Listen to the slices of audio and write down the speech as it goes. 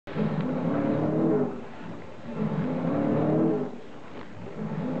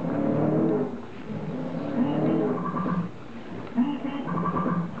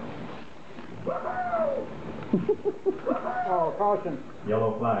caution.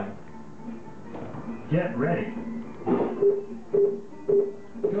 Yellow flag. Get ready.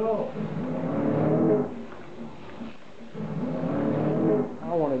 Go.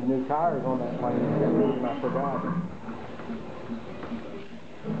 I wanted new tires on that plane, and I forgot.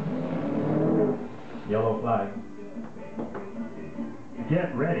 Yellow flag.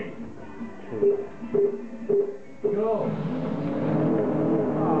 Get ready. Go.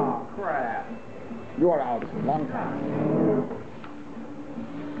 Oh, crap. You are out. Long time.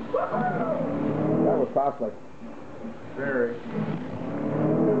 That was costly. Very.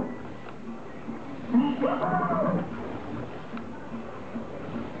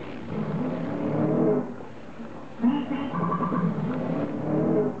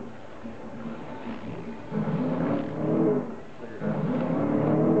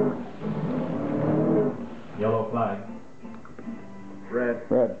 Yellow flag. Red.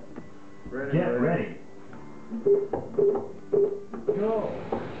 Red. Red. Get ready. Go.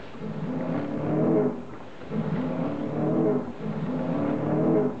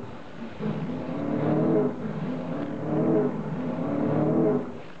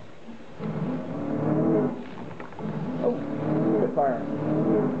 Oh, good fire.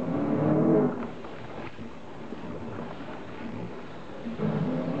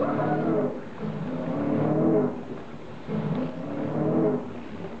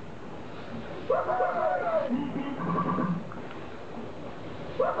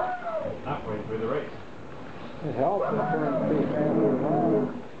 Halfway through the race. It helps to turn speed faster than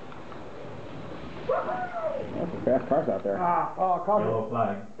that. That's some fast cars out there. Ah, oh, caution. Yellow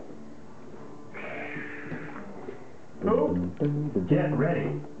flag. Who? Get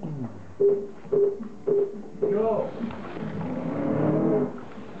ready. Go.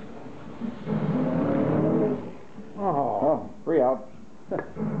 Oh, 3 out.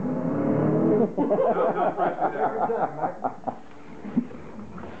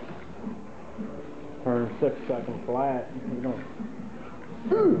 Turn 6 seconds flat. You don't.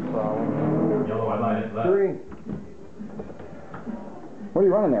 Problem. Yellow flag is left. 3. What are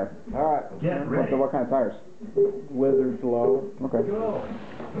you running there? All right. Get ready. What kind of tires? Wizards low. Okay. Go.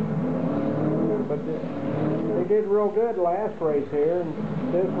 But they did real good last race here, and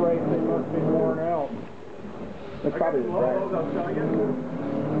this race they must be worn out. That's probably the drag.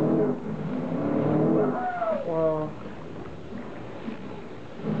 Well,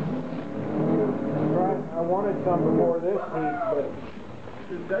 I wanted some before this heat,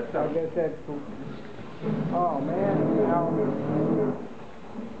 but I guess that's. Oh man, now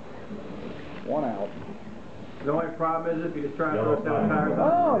 1 out. The only problem is if you just try to Yellow throw 7 flag. tires Oh,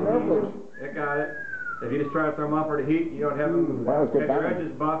 off for the nervous. heat, it got it. If you just try to throw them off for the heat, you don't have them. That was good If your timing.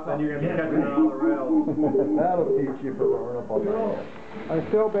 edges buff, then you're going to be catching it on all the rails. that'll teach you for running up on that. I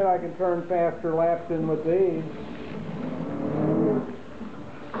still bet I can turn faster laps in with these.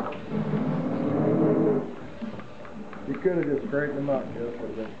 You could have just straightened them up, Jeff. Would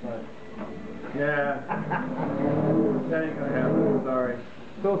have been fine. Yeah. That ain't going to happen. Sorry.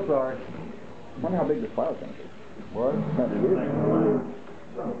 So sorry. I wonder how big this file's going to be. What? It's going to be weird.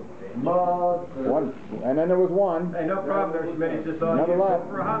 Mud. 1. And then there was 1. Hey, no problem there, Schmidt. It's just all Another you. Go lap.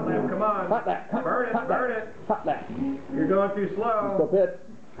 for a hot lap. Come on. Hot lap. Burn it. Hot Burn lap. it. Hot lap. You're going too Still slow. pit.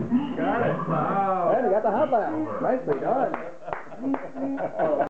 Got it. Oh. And you got the hot lap. Nicely done.